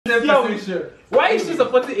Why is she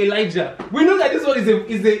supporting Elijah? We know that this one is a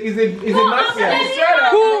mafia.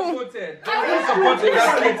 Who? I don't support it.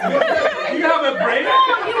 Do you have a brain?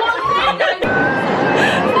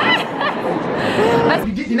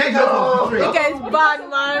 You guys bad,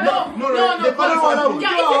 man. No. The funny one.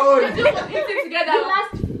 Together.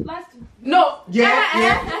 Last. No.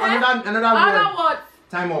 Yeah. Another word.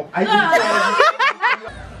 Time up.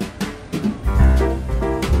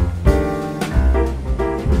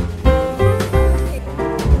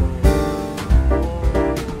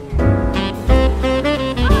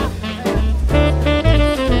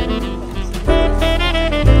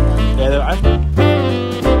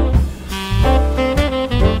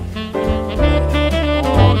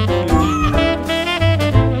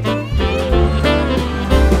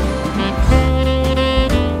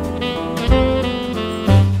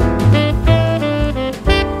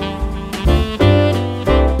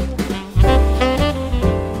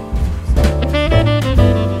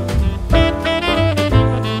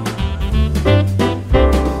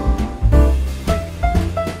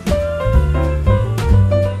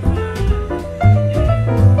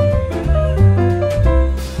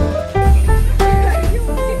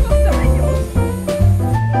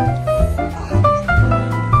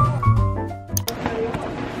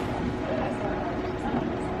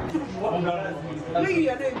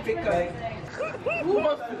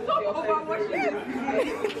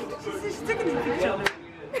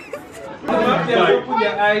 Open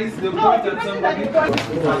their eyes, they point at somebody.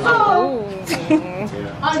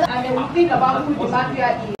 And then we think about who the mafia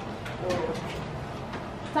is.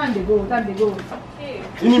 Time they go.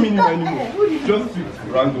 Just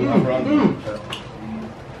random.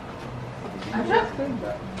 I just think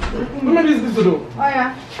that. Who made this video? Oh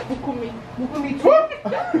yeah, Mukumi too.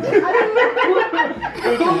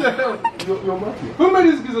 Your mafia. Who made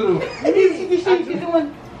this video? He's the one.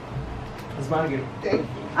 It's my game.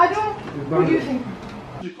 I don't. What do you think?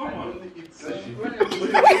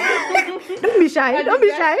 Don't be shy.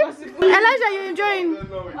 Elijah, you're enjoying.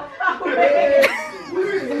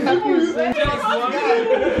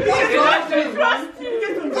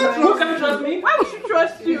 Who can trust me? Why would she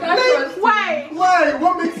trust you? Why?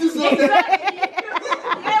 What makes you so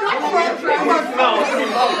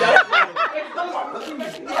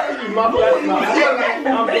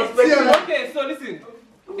Okay, so listen.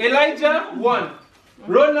 Elijah 1,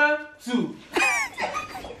 Rona 2.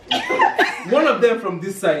 One of them from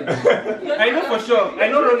this side. I know for sure. I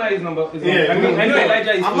know Rona is number. I know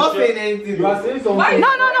Elijah is. I'm not saying anything. You are saying something.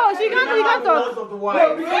 No. She can't talk.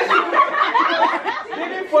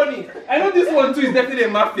 Really funny. I know this one too is definitely a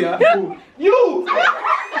mafia. You.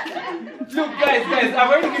 Look, guys, I've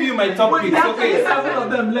already given you my top picks. Okay. 7 of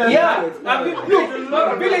them left. Yeah.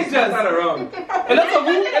 Look, villagers. A lot of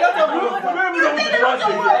who?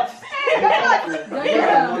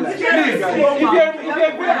 Please, if you're villager,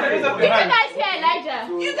 raise up your hand. You guys hear Elijah?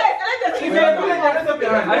 If you're a villager, raise up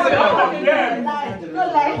your hand.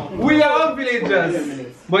 We are all villagers,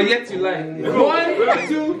 but yet you lie. 1,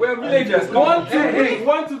 2, we're villagers. 1, 2, 3.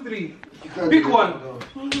 1, 2, 3. Pick one.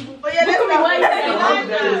 Oh yeah, let's go.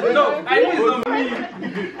 No, I know it's not me.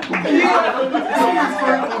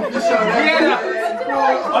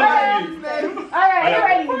 Alright, you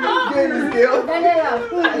ready?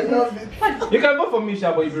 You can vote for Misha,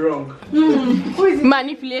 but you'll be wrong. Who is it?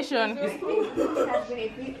 Manipulation.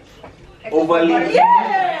 Overly.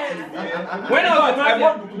 Yes! When I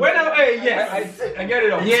get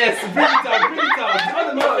it off. Yes, bring it out.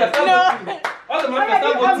 All the mafia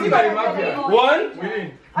start voting. 1,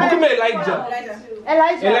 Mukumi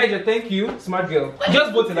Elijah, thank you, smart girl.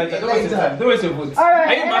 Just vote Elijah. Don't waste your vote.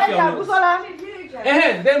 Are you mafia?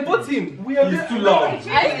 Then vote him. He's too loud.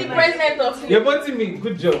 I am the president of you. You're voting me.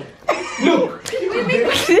 Good job. Look,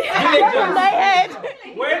 villagers.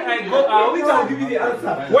 When I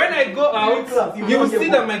go out, you will see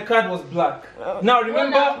that my card was black. Now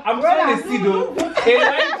remember, I'm trying to see though.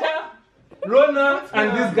 Elijah, Rona,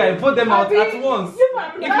 and this guy, vote them out at once. If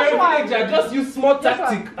you're a villager, just use small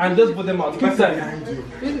tactic and just vote them out. Quick time.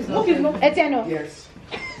 Etienne. Yes.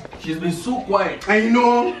 She's been so quiet. I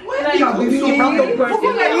know. You have been so proud of person.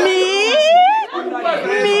 Me?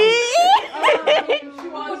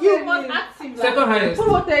 You was acting. Second highest. Who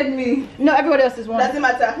voted me? No, everybody else is one. Doesn't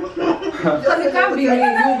matter. Because it can't be me.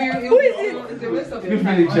 Who is it? It's the rest of You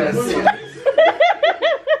villagers.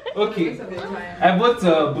 Okay. I vote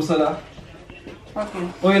Busola. Okay.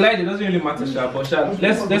 Oh, Elijah, it doesn't really matter, Sha, but Sha,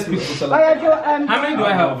 let's pick Busola. Oh, yeah, Joe, how many do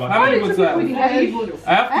I have? How many votes do I have? I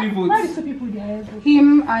have 3 votes.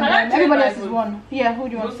 Him and everybody else is one. Yeah, who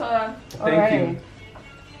do you want? Thank you.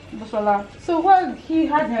 Busola. So, well, he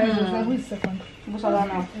had her. Who is second? Busola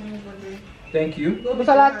now. Thank you.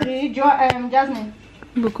 Busola 3, Jasmine.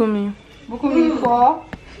 Bukumi. Bukumi 4.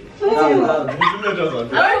 I don't know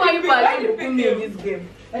why you playing Bukumi in this game.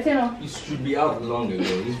 Eteno. It should be out long ago.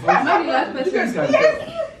 It's Not the last person.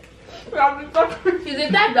 She's the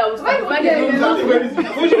type that was Who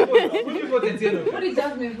you vote Eteno? What did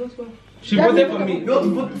Jasmine vote for? She voted for me. You have to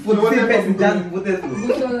vote for the same person Jasmine voted for.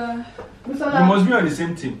 Busola. You must be on the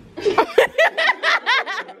same team.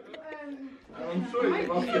 I'm sure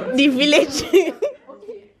it's The village.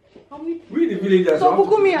 We the villagers. So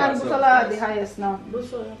Bukumi and Busola are the highest now.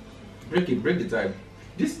 Break the time.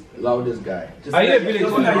 This loudest guy. Are you a villager?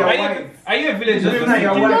 Are you a villager?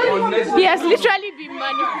 He has literally been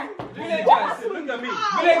manipulated. Villagers, look at me.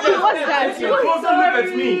 Villagers, What's that? look at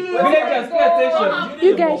me. Villagers, pay attention.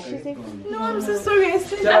 You guys should say. No, I'm so sorry. I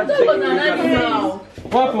thought it was an animal.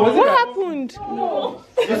 What happened?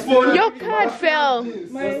 Your card fell.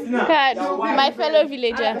 Card. My fellow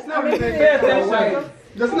villager. Pay attention.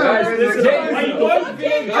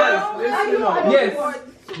 Yes.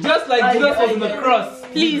 Just like Jesus was on the cross.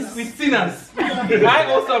 Please. With sinners. I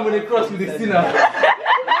also am on the cross with the sinner.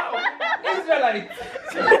 Israelites.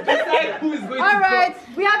 Decide who is going to cross. Alright,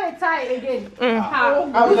 we have a tie again.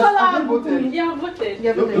 Busola and Bukumi. Yeah, voted.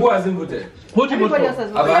 Who hasn't voted? Who do you vote Everybody else for?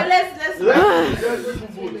 has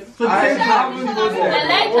voted. So the same haven't voted.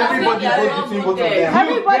 Everybody voted between both of them.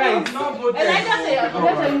 Everybody. Elijah said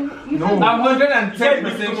No. I'm 110% sure.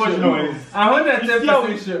 I'm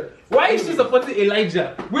 110% sure. Why is she supporting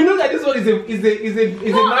Elijah? We know that this one is a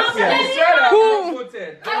mafia. Who? I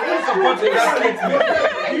don't support that statement.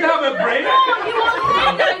 Do you have a brain?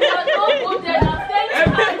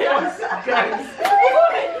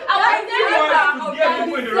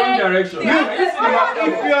 In the wrong direction.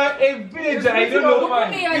 If you're a villager, I don't know why.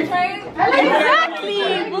 Exactly.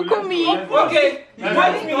 Bukumi. Okay,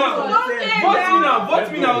 vote me now. Vote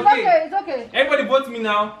me now. Okay. It's okay. Everybody vote me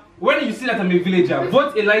now. When you see that I'm a villager,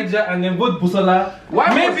 vote Elijah and then vote Busola.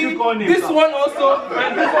 Why maybe must you call names, this one also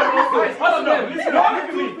and this one also. All of them. 1,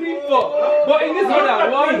 2, 3, 4. But in this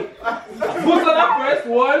order, 1, Busola first,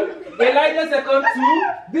 1, Elijah second, 2,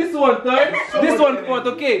 this one third, this one fourth.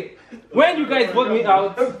 Okay. When you guys vote me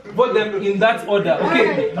out, vote them in that order.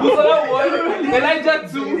 Okay. Busola 1, Elijah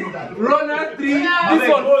 2, Rona 3, this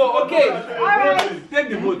one 4. Okay. Alright. Take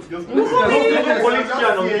the vote. Listen.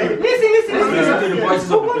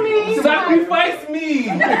 Bukumi. Sacrifice me.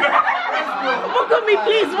 Bukumi,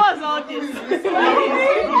 please, what's all this?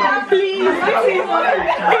 Please.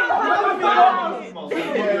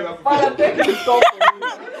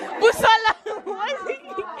 Busola, what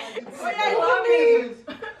is it?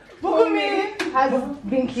 Bukumi has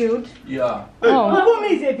been killed. Yeah. Bukumi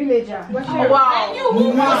is a villager. Wow.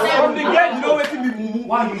 From the get, you know what to be mumu.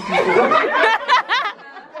 Why you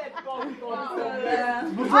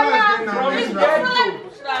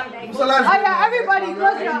Everybody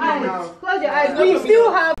close your eyes. Close your eyes. We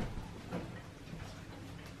still have.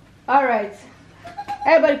 Alright.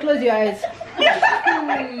 Everybody close your eyes.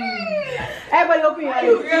 Everybody open your eyes.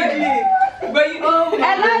 But you know what's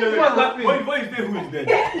happening. Why you say who is dead?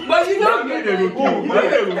 But you know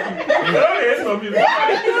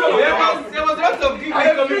There was lots of people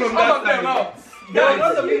coming from that side. There was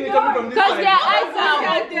lots of people coming from this Because side. their eyes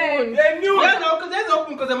are open. They knew. Yes, because they're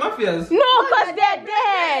open because they're mafias. No, because they're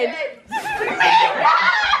dead.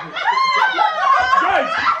 Guys,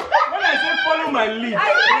 when I say follow my lead, I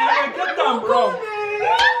get them wrong.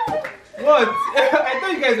 What? I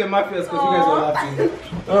thought you guys were mafias because you guys were laughing.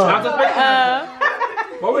 I was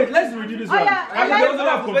expecting. But wait, let's redo this one. There was a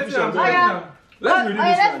lot of competition. Let's redo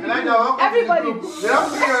this one. Everybody.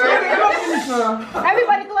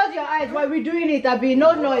 Everybody close your eyes while we're doing it. There'll be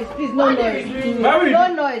no noise, please. No noise.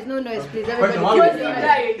 No noise, please. Everybody close your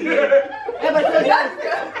eyes. Everybody close your eyes.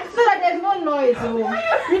 So that there's no noise.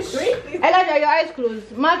 Elijah, your eyes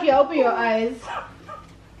closed. Mark, you open your eyes.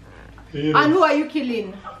 And who are you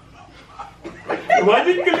killing? Why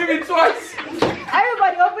did you kill me twice?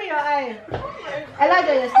 Everybody open your eyes.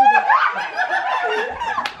 Elijah, you're still there.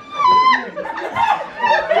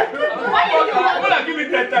 When I give it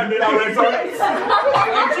that time, then I will resurrect.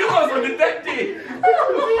 I'm Jesus on the 10th day.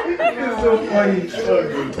 It's so funny.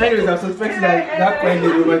 Anyways, I'm suspecting that point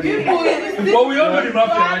is over there. But we all know the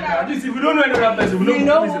mafia right now. At least if we don't know any other person, we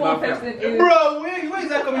know who is the mafia. Bro, where is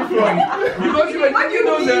that coming from? Because you were thinking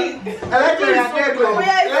those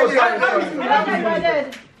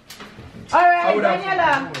Alright,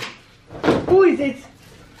 Daniela. Who is it?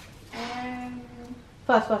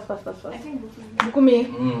 Fast. I think Bukumi.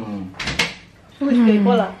 Who is it?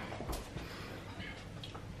 Paula.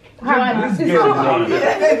 You're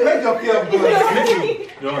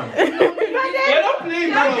not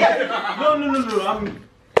playing, bro. No. I'm.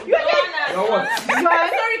 You're what?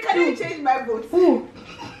 Sorry, can you change my vote? Who?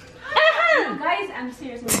 Guys, I'm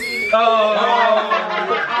serious. Oh.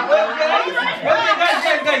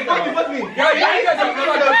 Guys. Vote me.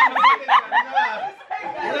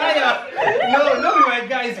 No, be my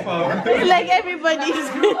guys, fam. Like everybody's.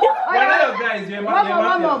 Guys,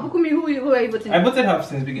 Mama, Bukumi, who are you voting? I voted half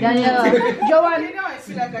since beginning. Daniela. Joanne. You know, I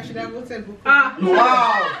feel like I should have voted Bukumi.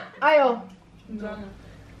 Wow. Ayo.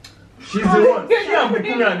 She's the one. She and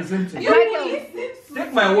Bukumi are the same thing. Michael.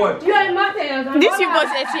 Take my word. You are Martin. This you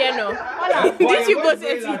both Etienne. This you both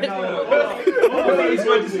Etienne. It's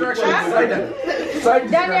for distraction.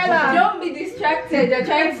 Daniela. Don't be distracted. They're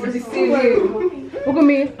trying to deceive you.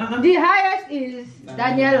 Bukumi. The highest is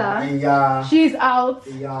Daniela. Yeah. She's out.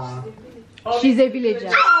 Yeah. She's a villager.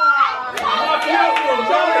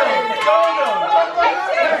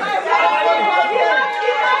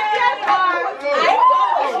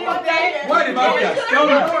 Why the mafia?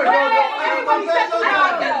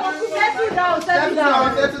 Settle down.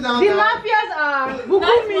 The mafias are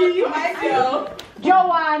Bukumi,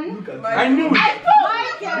 Joanne, I knew it. Michael,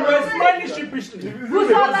 You were smiling sheepishly.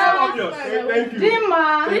 Busala, Thank you. Dima,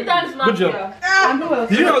 Three times Good job. and who else?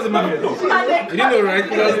 Did you know I was a mafia? You didn't know, right?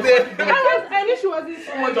 Because I was there. I knew she was in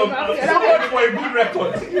Someone for a good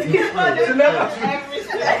record.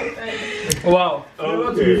 Wow.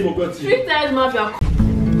 Not to be forgotten. Three times mafia.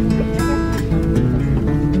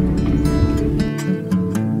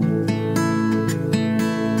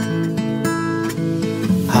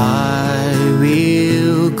 I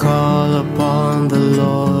will call upon the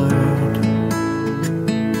Lord,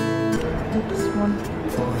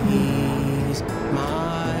 for He's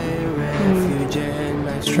my refuge and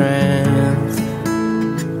my strength.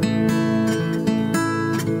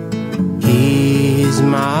 He's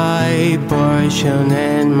my portion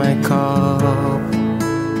and my cup,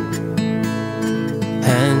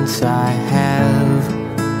 hence I have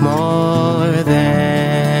more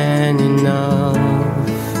than enough.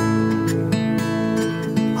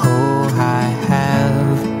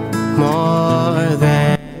 More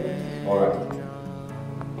than. Alright.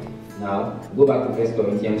 Now, go back to 1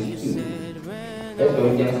 Corinthians 2. 1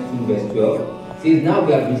 Corinthians 2 verse 12 says, now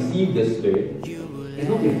we have received the Spirit. It's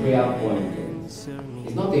not a prayer point.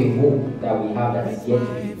 It's not a hope that we have that is yet to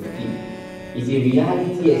be fulfilled. It's a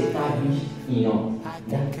reality established in us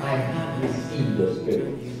that I have received the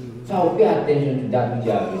Spirit. So I'll pay attention to that which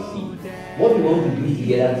I have received. What we want to do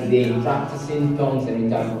together today in practicing tongues and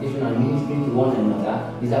interpretation and ministering to one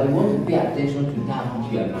another is that we want to pay attention to that which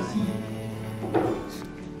we have received.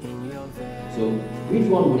 So, which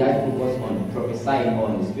one would I focus on? Prophesying or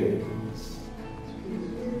on the Spirit?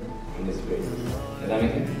 On the Spirit. Does that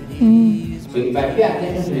make sense? So if I pay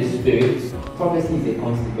attention to the Spirit, prophecy is a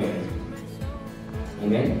consequence.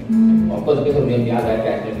 Amen? Of course, because of them, they have that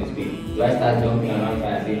pay attention to the Spirit. Do I start jumping around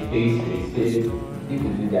and say, Spirit?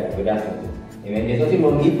 People do that, but that's not it. Amen. There's nothing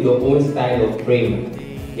wrong with your own style of praying.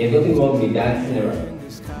 There's nothing wrong with dancing around.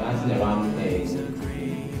 How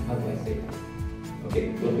do I say? Okay,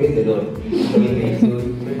 so praise the Lord. Amen. So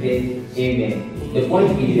amen. The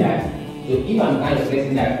point is that, so if I'm kind of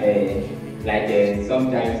person that,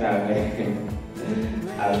 sometimes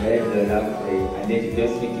I've heard the love pray, and then she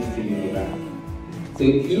just switches to Yoruba. So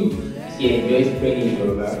if she enjoys praying in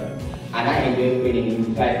Yoruba, and I enjoy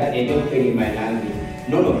praying in my language,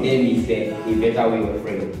 none of them is a better way of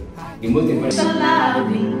praying. The most important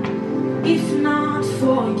if not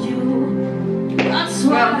for you, that's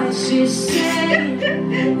why she said,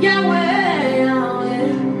 Yahweh, Yahweh.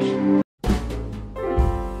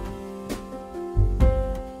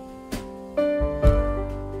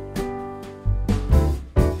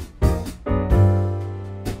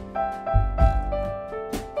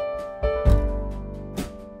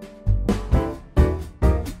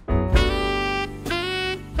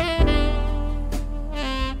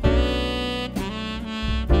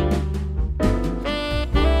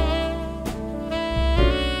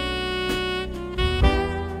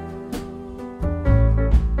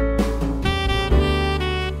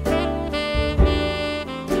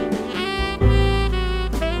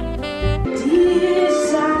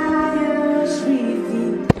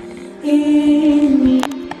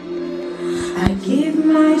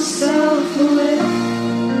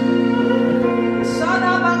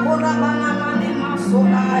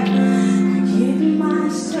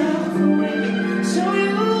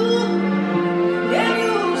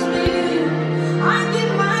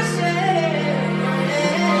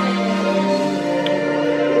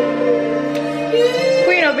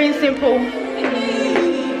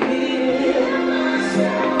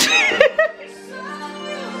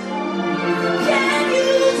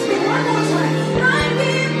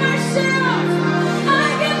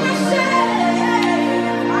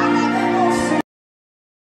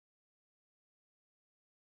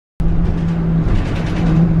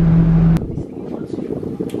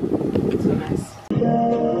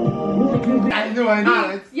 do my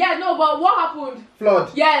name. Yeah, no, but what happened?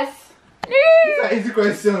 Flood. Yes. These are easy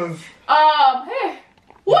questions. Hey.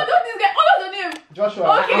 What does this guy? What was the name? Joshua.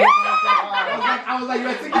 Okay. I was like, you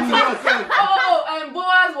were thinking to yourself. Oh, and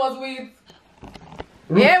Boaz was with.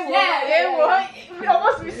 Yeah.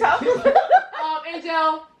 Almost missed out.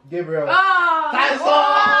 Angel. Gabriel.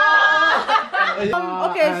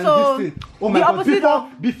 Okay, so oh my the God.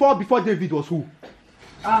 opposite Before David was who?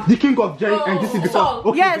 The king of Jerry, and this is before. Saul.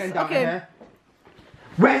 Okay, Yes, then, okay.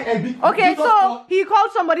 When Okay, so he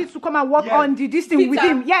called somebody to come and work on this thing with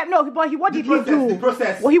Peter. him. Yeah, no, but what did he do? The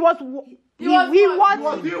process. Well, he was Working on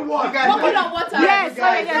water. Yes,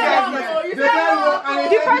 yes.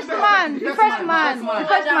 The first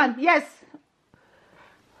man. Yes.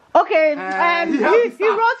 Okay. He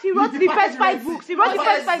wrote the first 5 books. He wrote the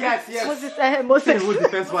first 5 books. Yes. Moses. Who was the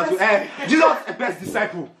first one? Jesus, the best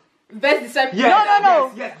disciple. Best disciple. Yes.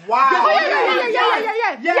 No. Yes. Wow.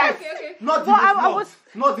 Yeah. Yes. Okay. Not the Well, most I love. was-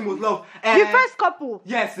 Not the most love. The first couple.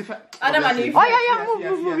 Yes. Adam and Eve. Oh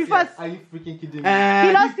yeah. Move first. Are you freaking kidding He me?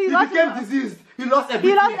 He became diseased. He lost everything.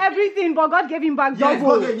 He lost everything, but God gave him back Yes,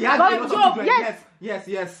 double. God, he had a lot of children. Yes.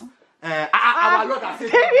 Yes. Our Lord and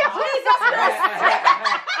Savior.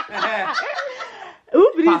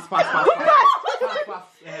 Pass.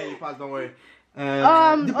 You pass, don't worry.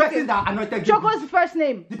 The person that anointed Choco's first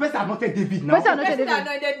name. The person that anointed David now. Person The person that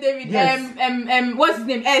anointed David. Yes. What's his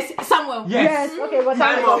name? Samuel. Yes. Okay, what's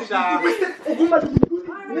Time that?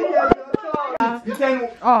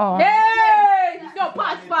 Oh. Hey! No,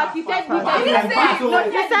 pass. He said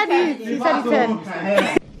he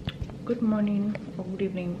said it. Good morning or good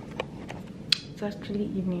evening. It's actually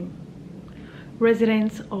evening.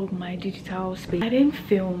 Residents of my digital space. I didn't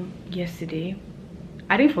film yesterday.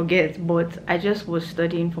 I didn't forget, but I just was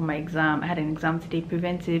studying for my exam. I had an exam today,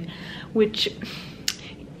 preventive, which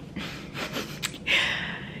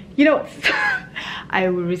you know I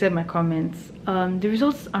will reserve my comments. The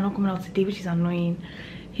results are not coming out today, which is annoying.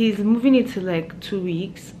 He's moving it to like 2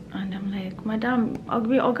 weeks, and I'm like, Madam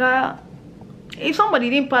Oga, if somebody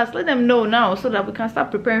didn't pass, let them know now so that we can start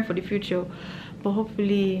preparing for the future. But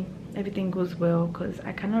hopefully everything goes well, because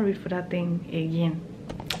I cannot read for that thing again.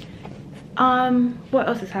 What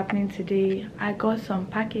else is happening today? I got some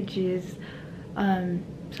packages,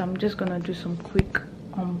 so I'm just gonna do some quick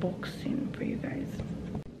unboxing for you guys.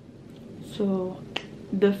 So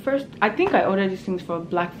the first, I think I ordered these things for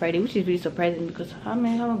Black Friday, which is really surprising because how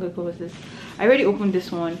long ago was this? I already opened this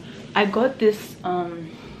one. I got this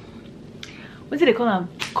what do they call them?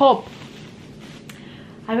 Cup.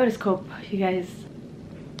 I got this cup, you guys.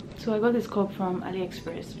 So I got this cup from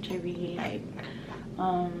AliExpress, which I really like.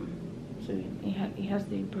 So it has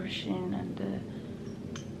the brushing and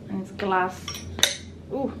it's glass.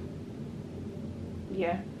 Ooh,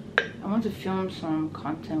 yeah. I want to film some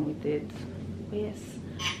content with it. But yes.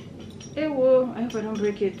 It will. I hope I don't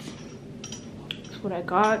break it. That's what I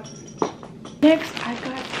got. Next I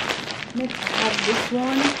have this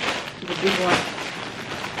one, the big one.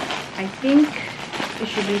 I think it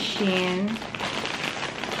should be Shein.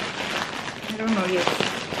 I don't know yet.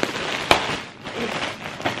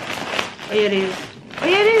 Oh, here it is. Oh,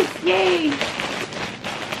 here it is. Yay!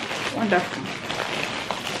 Wonderful.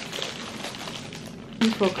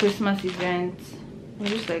 This for Christmas events. It's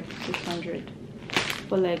just like 600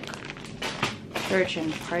 for like church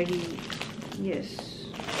and party. Yes.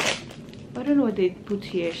 I don't know what they put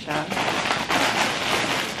here, Sha.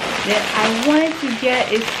 Then I wanted to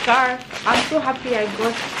get a scarf. I'm so happy I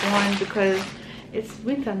got one because it's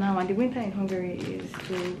winter now, and the winter in Hungary is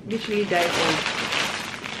to literally die for.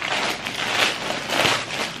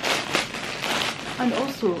 And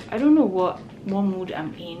also, I don't know what mood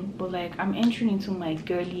I'm in, but like I'm entering into my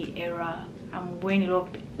girly era. I'm wearing a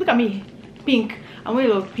lot of, look at me, pink. I'm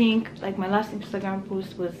wearing a lot of pink. Like my last Instagram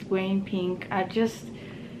post was wearing pink.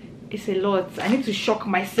 It's a lot. I need to shock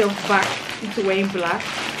myself back into wearing black.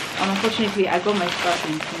 And unfortunately, I got my scarf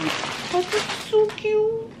in pink. But it's so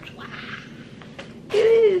cute. Wow. It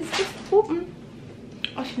is. Just open.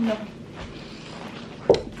 Actually, no.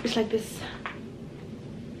 It's like this.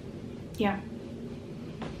 Yeah.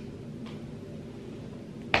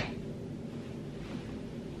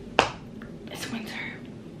 It's winter.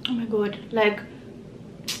 Oh my god. Like,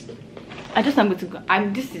 I'm going to go.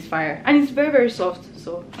 This is fire. And it's very, very soft.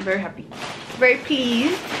 So I'm very happy. Very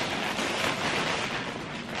pleased.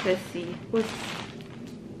 Let's see.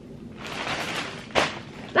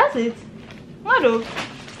 That's it. Model.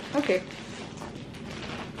 Okay.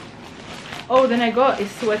 Oh, then I got a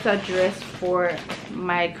sweater dress for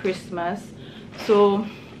my Christmas. So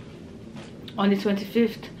on the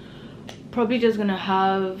 25th, probably just gonna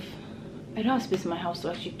have I don't have space in my house to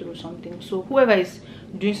actually throw something. So whoever is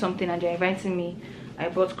doing something and they're inviting me, I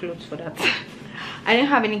bought clothes for that. I didn't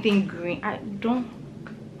have anything green. I don't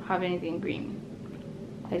have anything green.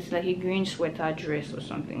 It's like a green sweater dress or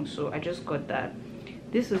something, so I just got that.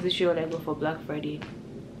 This was the show I got for Black Friday.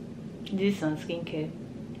 This is on skincare.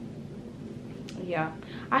 Yeah,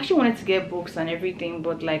 I actually wanted to get books and everything,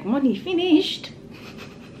 but like money finished.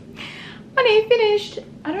 Money finished.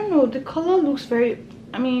 I don't know, the color looks very,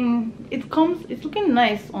 I mean, it's looking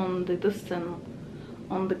nice on the distance,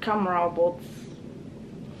 on the camera, but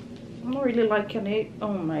I'm not really liking it.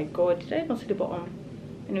 Oh my god, did I even see the bottom?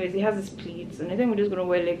 Anyways, it has these pleats, and I think we're just gonna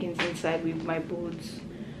wear leggings inside with my boots,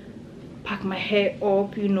 pack my hair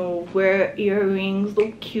up, you know, wear earrings,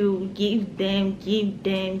 look cute, give them.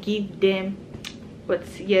 But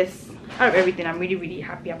yes, out of everything, I'm really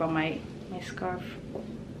happy about my scarf.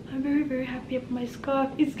 I'm very happy about my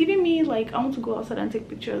scarf. It's giving me like I want to go outside and take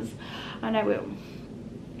pictures, and I will.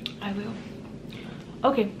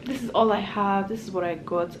 Okay, this is all I have. This is what I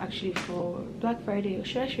got actually for Black Friday.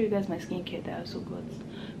 Should I show you guys my skincare that I also got?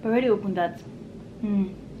 But I already opened that.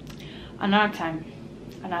 Another time.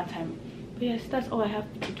 But yes, that's all I have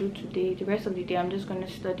to do today. The rest of the day, I'm just gonna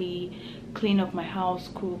study, clean up my house,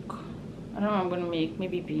 cook. I don't know what I'm gonna make,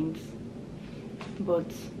 maybe beans.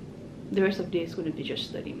 But the rest of the day is gonna be just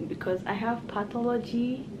studying because I have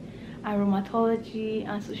pathology, and rheumatology,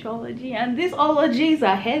 and sociology, and these ologies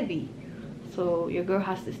are heavy. So your girl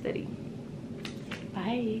has to study.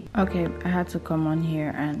 Bye. Okay, I had to come on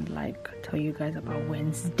here and like tell you guys about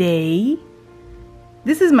Wednesday.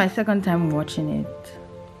 This is my second time watching it.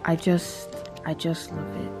 I just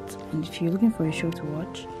love it. And if you're looking for a show to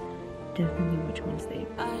watch, definitely watch Wednesday.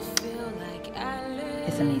 I feel like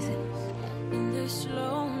It's amazing. in this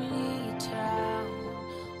lonely town.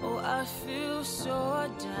 Oh, I feel so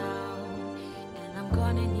down, and I'm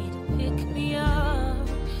gonna need to pick me up.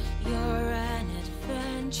 You're an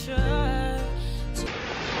adventure.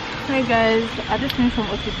 Hi guys, I just came from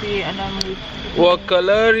OTP and I'm with. What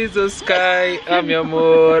color is the sky? I'm your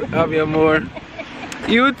more.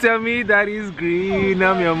 You tell me that is green.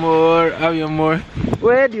 I'm your more.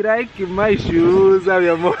 Where did I keep my shoes? I'm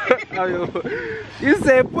your more. You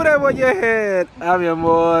say put them on your head. I'm your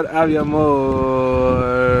more.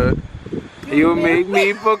 You make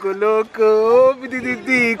me poco loco.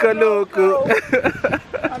 Loco.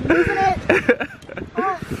 I'm losing it.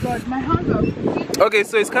 Oh god, my hands are. Okay,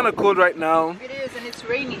 so it's kind of cold right now. It is, and it's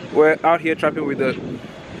raining. We're out here trapping with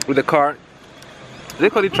the car. They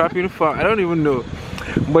call it trapping farm. I don't even know.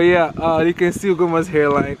 But yeah, you can see Ugoma's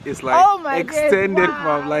hairline is like extended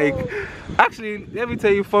from like. Actually, let me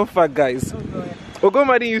tell you fun fact, guys.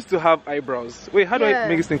 Ugoma didn't used to have eyebrows. Wait, how do I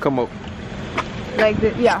make this thing come up? Like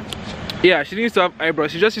the Yeah, she didn't used to have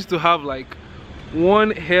eyebrows. She just used to have like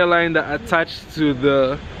one hairline that attached to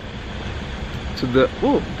the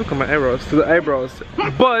oh, look at my eyebrows, to the eyebrows.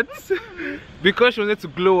 But because she wanted to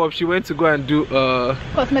glow up, she went to go and do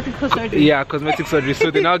cosmetic surgery. Yeah, cosmetic surgery.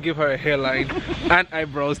 So they now give her a hairline and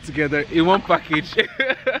eyebrows together in one package.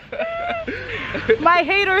 My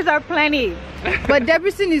haters are plenty, but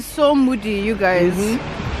Debrecen is so moody, you guys.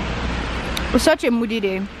 It's such a moody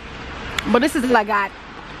day, but this is like that.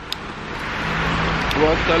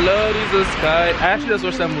 What color is the sky? I actually just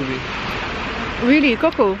watched that movie. Really,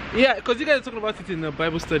 Coco? Yeah, because you guys are talking about it in the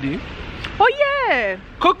Bible study. Oh yeah,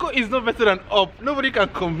 Coco is not better than Up. Nobody can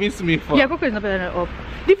convince me for. Yeah, Coco is not better than Up.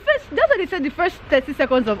 That's what they said. The first 30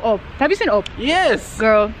 seconds of Up. Have you seen Up? Yes,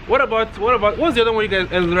 girl. What about what's the other one you guys?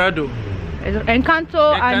 El Dorado.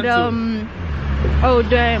 Encanto and oh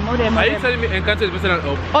damn. Are you telling me Encanto is better than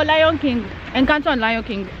Up? Oh, Lion King. Encanto and Lion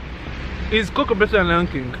King. Is Coco better than Lion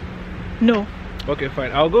King? No. Okay,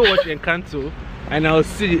 fine. I'll go watch Encanto and I'll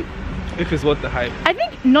see if it's worth the hype. I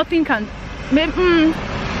think nothing can.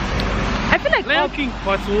 I feel like Lion King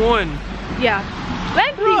Part 1. Yeah.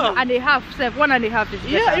 Lion King and a half, 1.5 is better.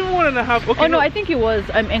 Yeah, even 1.5. Okay. Oh no, I think it was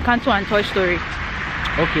Encanto and Toy Story.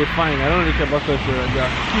 Okay, fine. I don't really care about Toy Story like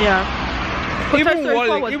that. Yeah. Even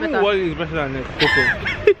Wally is better than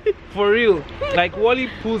Coco. For real. Like Wally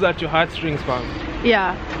pulls at your heartstrings, fam.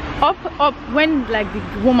 Yeah. Up when like the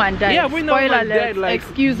woman died. Yeah, when spoiler alert, died, like,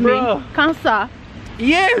 excuse me. Cancer.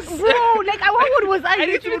 Yes. Bro, like what word was I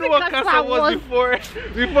didn't even know what cancer was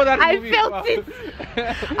before that movie.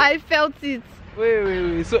 I felt it.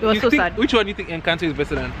 Wait. So it was you so think, sad. which one do you think Encanto is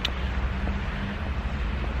better than?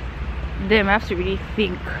 Damn, I have to really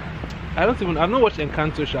think. I've not watched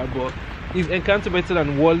Encanto, but is Encanto better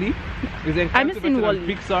than Wall-E? Is Encanto better than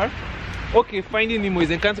Pixar? Okay, Finding Nemo. Is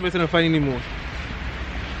Encanto better than Finding Nemo?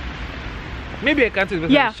 Maybe Encanto is better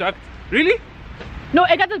than Shark. Really? No,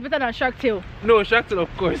 Encanto is better than Shark Tale. No, Shark Tale,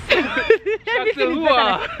 of course.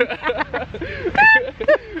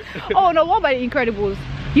 Oh no, what about the Incredibles?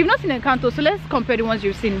 You've not seen Encanto, so let's compare the ones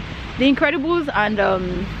you've seen. The Incredibles and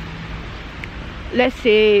let's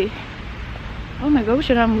say, oh my god, which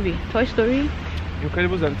other movie? Toy Story?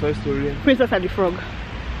 Incredibles and Toy Story. Princess and the Frog.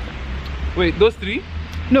 Wait, those three?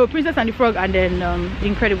 No, Princess and the Frog and then the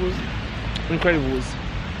Incredibles. Incredibles.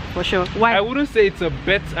 For sure. Why? I wouldn't say it's a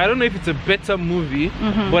better, I don't know if it's a better movie,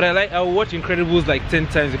 but I'll watch Incredibles like 10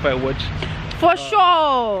 times if I watch. For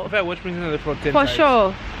sure. If I watch Princess and the Frog 10 For times.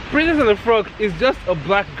 sure. Princess and the Frog is just a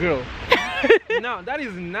black girl. Now, that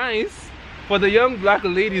is nice for the young black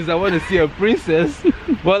ladies that want to see a princess,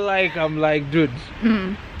 but like, I'm like, dude,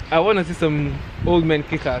 I want to see some old men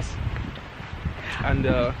kick ass. And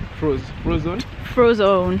Frozone.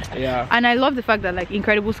 Yeah. And I love the fact that like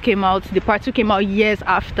Incredibles came out, the part 2 came out years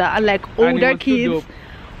after, and like older kids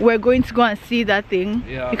were going to go and see that thing.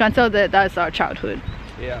 Yeah. You can tell that that's our childhood.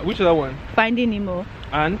 Yeah. Which other one? Finding Nemo.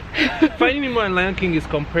 And Finding Nemo and Lion King is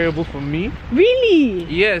comparable for me. Really?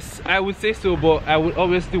 Yes, I would say so, but I would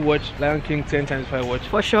obviously watch Lion King 10 times if I watch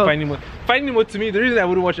Finding Nemo. Finding Nemo, to me, the reason I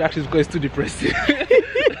wouldn't watch it actually is because it's too depressing.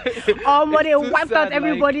 Oh, but they wiped out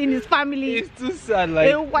everybody in his family. It's too sad. Like,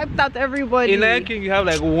 they wiped out everybody. In Lion King, you have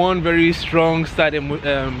like one very strong sad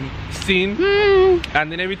scene,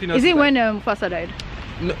 and then everything else. Is it when Mufasa died?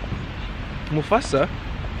 No, Mufasa.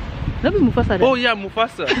 Not Mufasa died. Oh yeah,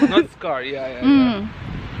 Mufasa, not Scar. Yeah.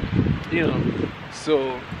 You know,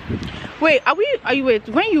 so. Wait, when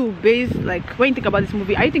you think about this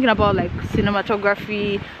movie, are you thinking about like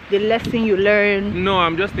cinematography, the lesson you learn? No,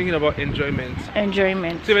 I'm just thinking about enjoyment.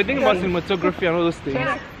 So if I think about cinematography and all those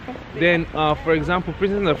things, then for example,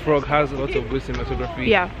 Princess and the Frog has a lot of good cinematography.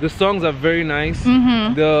 Yeah. The songs are very nice.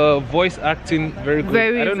 The voice acting very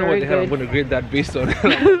good. I don't know what the hell I'm going to grade that based on. Like,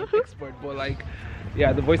 I'm not an expert, but like,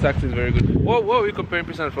 yeah, the voice acting is very good. What are we comparing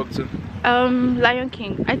Princess and the Frog to? Lion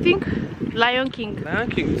King. I think Lion King. Lion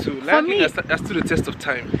King too. Lion King has stood the test of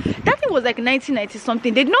time. That thing was like 1990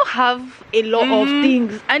 something. They did not have a lot of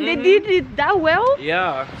things, and they did it that well.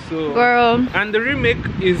 Yeah. So. Girl. And the remake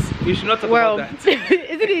is, we should not talk about that.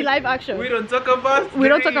 Is it in live action? We don't talk about. We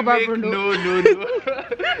don't talk about Bruno. No.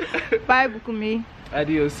 Bye, Bukumi.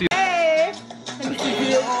 Adios. See you. Hey.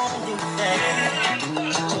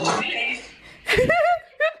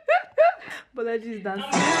 Bolaji is dancing.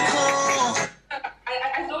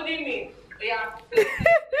 I told him. Yeah.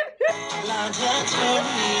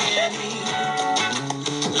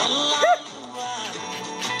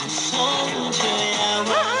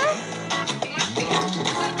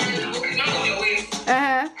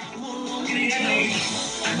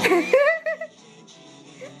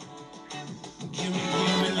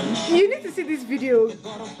 You need to see this video.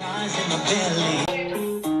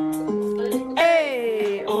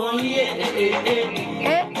 Hey, oh yeah,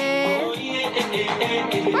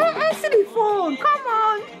 I see the phone. Come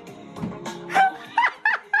on.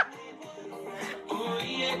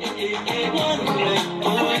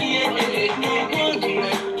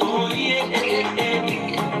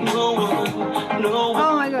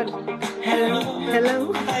 Oh my God.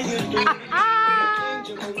 Hello.